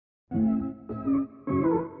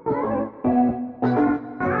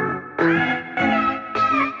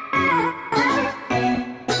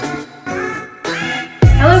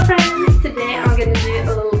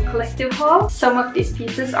haul. Some of these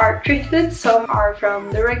pieces are thrifted, some are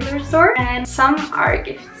from the regular store, and some are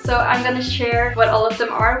gifts. So I'm gonna share what all of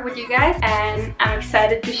them are with you guys, and I'm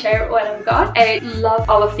excited to share what I've got. I love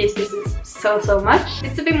all of these pieces so much.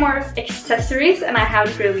 It's a bit more accessories, and I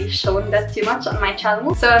haven't really shown that too much on my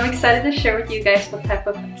channel. So I'm excited to share with you guys what type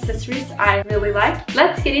of accessories I really like.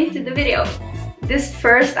 Let's get into the video. This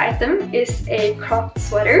first item is a cropped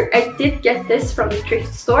sweater. I did get this from the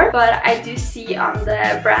thrift store, but I do see on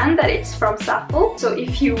the brand that it's from Zaful. So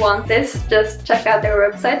if you want this, just check out their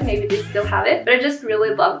website. Maybe they still have it. But I just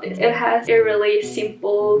really love this. It has a really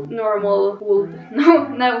simple, normal wool,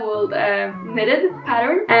 not wool, knitted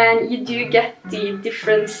pattern. And you do get the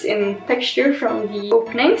difference in texture from the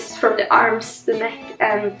openings, from the arms, the neck,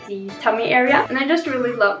 and the tummy area. And I just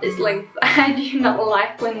really love this length. I do not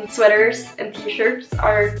like when sweaters and t-shirts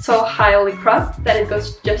are so highly cropped that it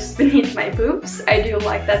goes just beneath my boobs. I do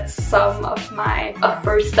like that some of my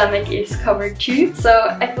upper stomach is covered too.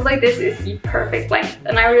 So I feel like this is the perfect length.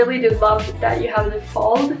 And I really do love that you have the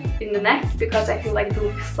fold in the neck, because I feel like it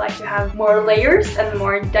looks like you have more layers and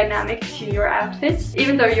more dynamic to your outfits,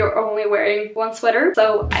 even though you're only wearing one sweater.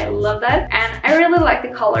 So I love that. And I really like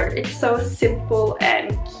the color. It's so simple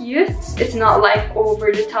and cute. It's not like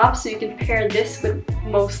over the top, so you can pair this with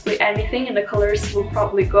mostly anything and the colors will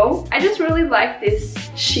probably go. I just really like this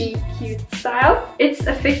chic, cute style. It's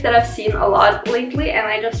a fit that I've seen a lot lately, and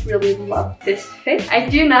I just really love this fit. I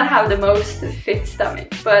do not have the most fit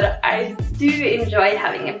stomach, but I do enjoy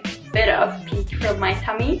having a bit of peak from my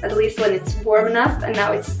tummy, at least when it's warm enough. And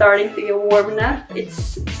now it's starting to get warm enough.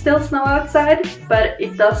 It's still snow outside, but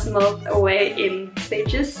it does melt away in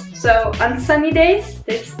stages. So on sunny days,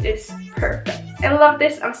 this is perfect. I love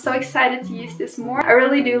this. I'm so excited to use this more. I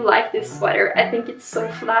really do like this sweater. I think it's so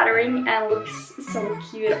flattering and looks so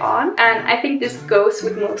cute on. And I think this goes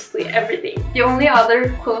with mostly everything. The only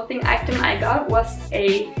other clothing item I got was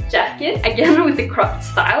a jacket. Again, with the cropped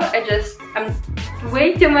style. I'm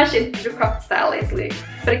way too much into the cropped style lately.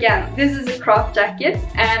 But again, this is a cropped jacket,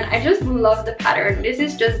 and I just love the pattern. This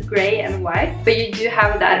is just gray and white, but you do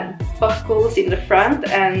have that buckles in the front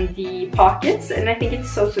and the pockets, and I think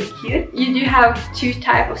it's so cute. You do have two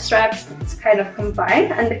types of straps that's kind of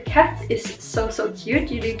combined, and the cut is so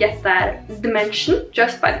cute. You do get that dimension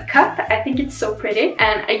just by the cut. I think it's so pretty,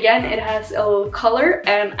 and again, it has a little color,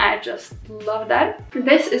 and I just love that.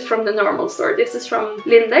 This is from the normal store. This is from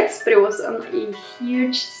Lindex, but it was on a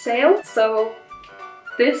huge sale, so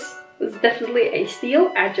this was definitely a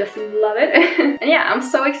steal. I just love it. And yeah, I'm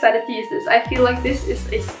so excited to use this. I feel like this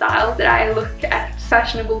is a style that I look at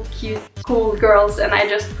fashionable, cute, cool girls, and I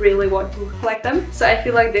just really want to look like them. So I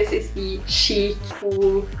feel like this is the chic,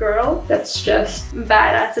 cool girl that's just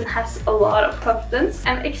badass and has a lot of confidence.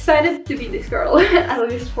 I'm excited to be this girl, at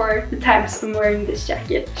least for the times I'm wearing this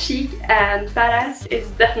jacket. Chic and badass is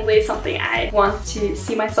definitely something I want to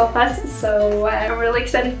see myself as, so I'm really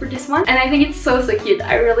excited for this one. And I think it's so cute.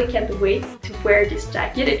 I really can't wait to wear this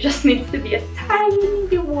jacket. It just needs to be a tiny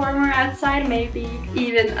bit warmer outside, maybe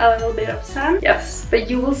even a little bit of sun. Yes, but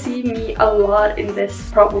you will see me a lot in this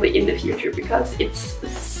probably in the future, because it's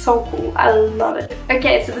so cool. I love it.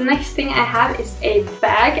 Okay, so the next thing I have is a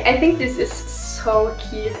bag. I think this is so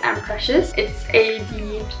cute and precious. It's a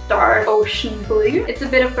deep dark ocean blue. It's a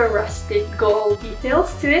bit of a rustic gold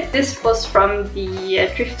details to it. This was from the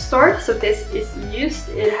thrift store, so this is used.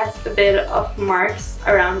 It has a bit of marks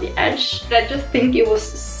around the edge. But I just think it was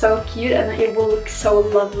so cute, and it will look so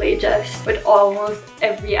lovely just with almost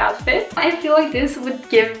every outfit. I feel like this would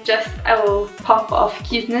give just a little pop of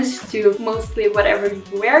cuteness to mostly whatever you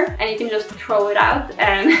wear, and you can just throw it out,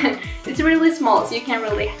 and it's really small, so you can't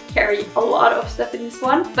really carry a lot of stuff in this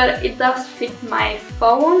one, but it does fit my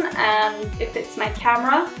phone and it fits my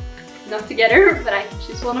camera. Not together, but I can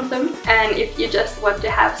choose one of them. And if you just want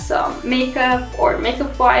to have some makeup or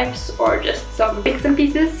makeup wipes or just some bits and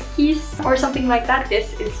pieces, keys or something like that,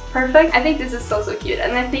 this is perfect. I think this is so cute,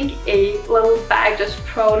 and I think a little bag just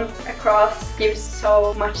thrown across gives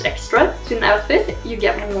so much extra to an outfit. You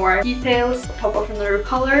get more details on top of another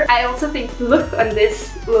color. I also think the look on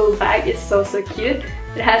this little bag is so cute.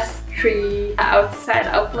 It has 3 outside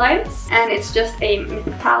outlines, and it's just a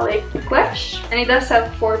metallic clutch, and it does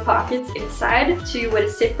have 4 pockets inside, 2 with a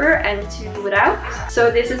zipper and 2 without.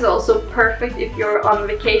 So this is also perfect if you're on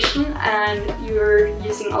vacation and you're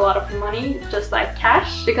using a lot of money, just like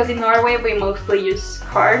cash, because in Norway we mostly use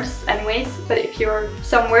cards anyways, but if you're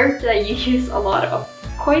somewhere that you use a lot of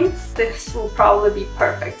coins, this will probably be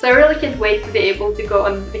perfect. So I really can't wait to be able to go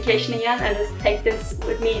on vacation again and just take this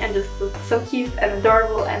with me and just look so cute and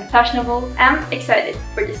adorable and fashionable. I'm excited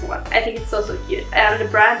for this one. I think it's so cute. And the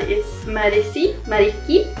brand is Marisi.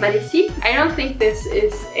 I don't think this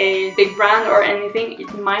is a big brand or anything.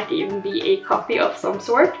 It might even be a copy of some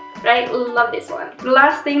sort. But I love this one. The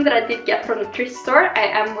last thing that I did get from the thrift store, I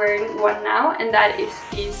am wearing one now, and that is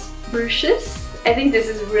these brooches. I think this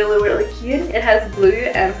is really cute. It has blue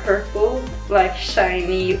and purple, like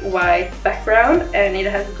shiny white background, and it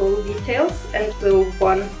has gold details and little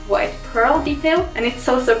one white pearl detail, and it's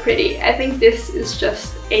so pretty. I think this is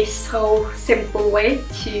just a so simple way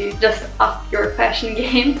to just up your fashion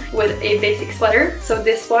game with a basic sweater. So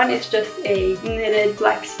this one is just a knitted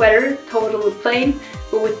black sweater, totally plain,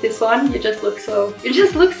 but with this one you just look so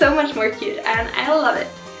much more cute, and I love it.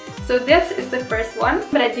 So this is the first one,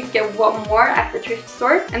 but I did get one more at the thrift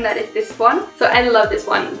store, and that is this one. So I love this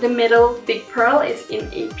one. The middle big pearl is in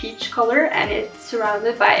a peach color, and it's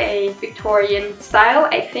surrounded by a Victorian style,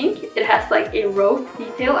 I think. It has like a rope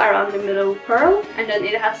detail around the middle pearl, and then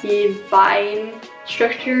it has the vine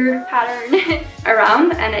structure pattern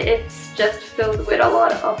around, and it's just filled with a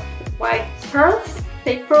lot of white pearls.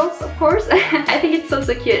 Fake pearls, of course. I think it's so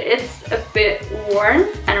cute. It's a bit worn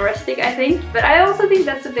and rustic, I think, but I also think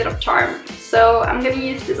that's a bit of charm. So I'm gonna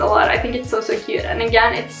use this a lot. I think it's so cute. And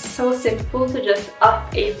again, it's so simple to just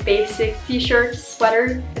up a basic t-shirt,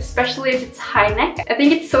 sweater, especially if it's high neck. I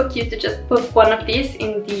think it's so cute to just put one of these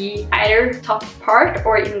in the either top part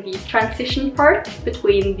or in the transition part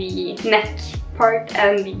between the neck part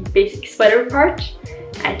and the basic sweater part.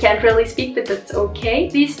 I can't really speak, but that's okay.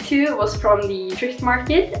 These two was from the thrift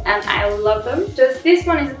market, and I love them. Just this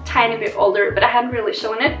one is a tiny bit older, but I haven't really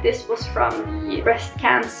shown it. This was from the breast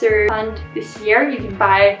cancer fund this year. You can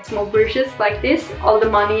buy small brooches like this. All the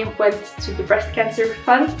money went to the breast cancer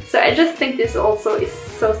fund. So I just think this also is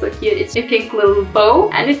so cute. It's a pink little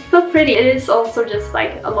bow, and it's so pretty. It is also just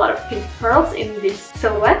like a lot of pink pearls in this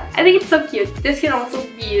silhouette. I think it's so cute. This can also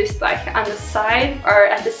be used like on the side or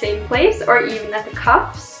at the same place, or even at the cuff.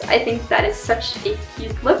 I think that is such a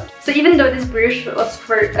cute look. So even though this brooch was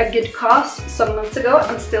for a good cause some months ago,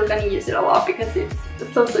 I'm still gonna use it a lot because it's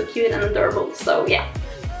so cute and adorable. So yeah.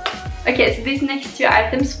 Okay, so these next two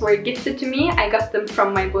items were gifted to me. I got them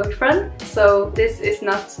from my boyfriend. So this is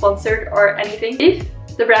not sponsored or anything. If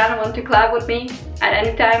the brand want to collab with me at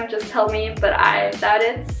any time, just tell me, but I doubt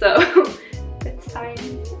it. So it's fine.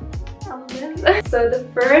 So the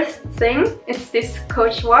first thing is this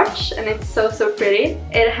Coach watch, and it's so pretty.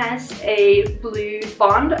 It has a blue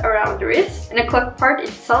band around the wrist, and the clock part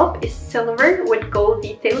itself is silver with gold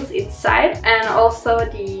details inside, and also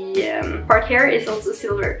the part here is also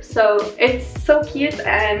silver. So it's so cute,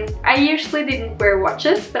 and I usually didn't wear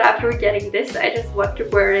watches, but after getting this I just want to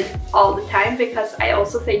wear it all the time because I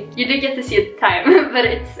also think you do get to see it the time. But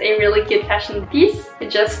it's a really cute fashion piece. It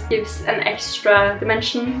just gives an extra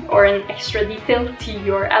dimension or an extra detail to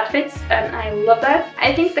your outfits, and I love that.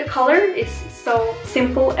 I think the color is so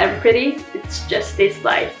simple and pretty. It's just this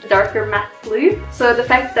like darker matte blue. So the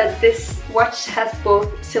fact that this watch has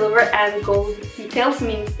both silver and gold details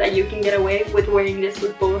means that you can get away with wearing this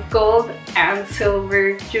with both gold and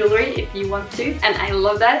silver jewelry if you want to, and I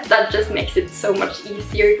love that. That just makes it so much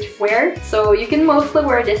easier to wear. So you can mostly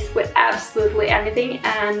wear this with absolutely anything,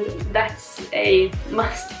 and that's a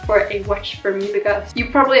must for a watch for me because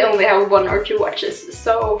you probably only have one or two watches,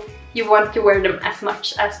 so you want to wear them as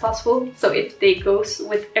much as possible. So if they goes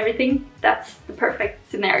with everything, that's the perfect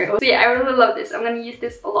scenario. So yeah, I really love this. I'm gonna use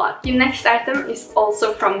this a lot. The next item is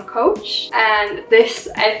also from Coach, and this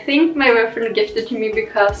I think my boyfriend gifted to me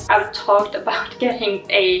because I've talked about getting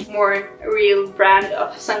a more real brand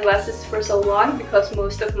of sunglasses for so long, because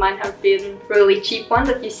most of mine have been really cheap ones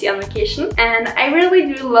that you see on vacation, and I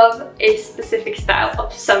really do love a specific style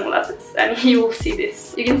of sunglasses, and you will see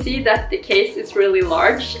this. You can see that the case is really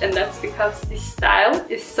large, and that's because this style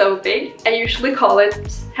is so big. I usually call it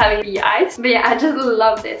having the eyes, but yeah, I just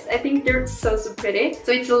love this. I think they're so pretty.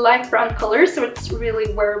 So it's a light brown color, so it's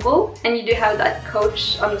really wearable, and you do have that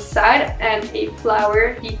Coach on the side and a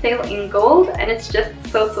flower detail in gold, and it's just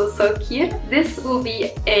so cute. This will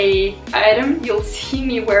be a item you'll see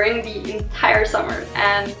me wearing the entire summer,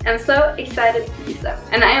 and I'm so excited to use them.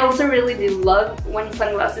 And I also really do love when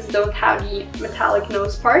sunglasses don't have the metallic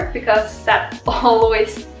nose part, because that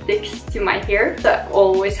always sticks to my hair, so I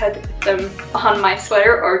always had to put them on my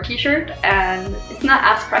sweater or t-shirt, and it's not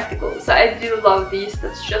as practical. So I do love these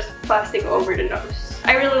that's just plastic over the nose.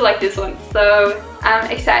 I really like this one, so I'm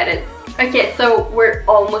excited Okay, so we're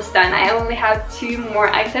almost done. I only have 2 more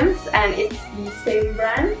items and it's the same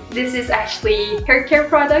brand. This is actually hair care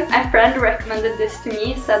product. A friend recommended this to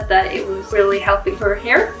me, said that it was really helping her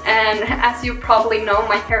hair. And as you probably know,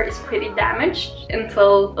 my hair is pretty damaged.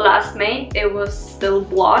 Until last May, it was still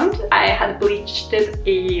blonde. I had bleached it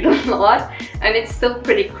a lot and it's still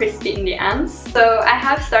pretty crispy in the ends. So I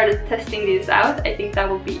have started testing these out. I think that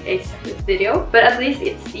will be a separate video. But at least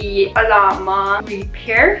it's the Alama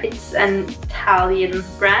Repair. It's an Italian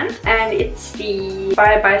brand and it's the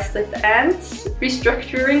Bye Split Ends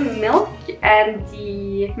Restructuring Milk and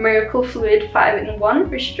the Miracle Fluid 5-in-1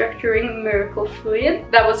 Restructuring Miracle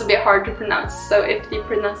Fluid. That was a bit hard to pronounce, so if the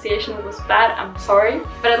pronunciation was bad, I'm sorry.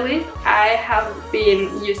 But at least I have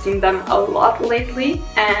been using them a lot lately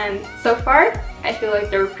and so far I feel like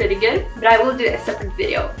they're pretty good, but I will do a separate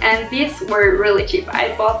video. And these were really cheap.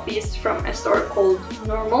 I bought these from a store called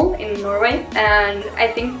Normal in Norway, and I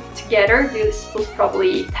think together this was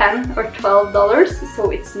probably $10 or $12, so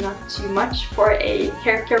it's not too much for a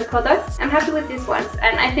hair care product. I'm happy with these ones,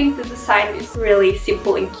 and I think the design is really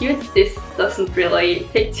simple and cute. This doesn't really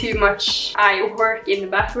take too much eye work in the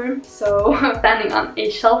bathroom, so standing on a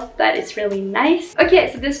shelf, that is really nice.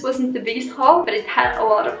 Okay, so this wasn't the biggest haul, but it had a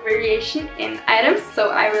lot of variation in items,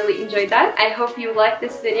 so I really enjoyed that. I hope you liked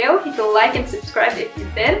this video. Hit a like and subscribe if you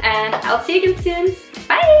did, and I'll see you again soon.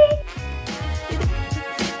 Bye!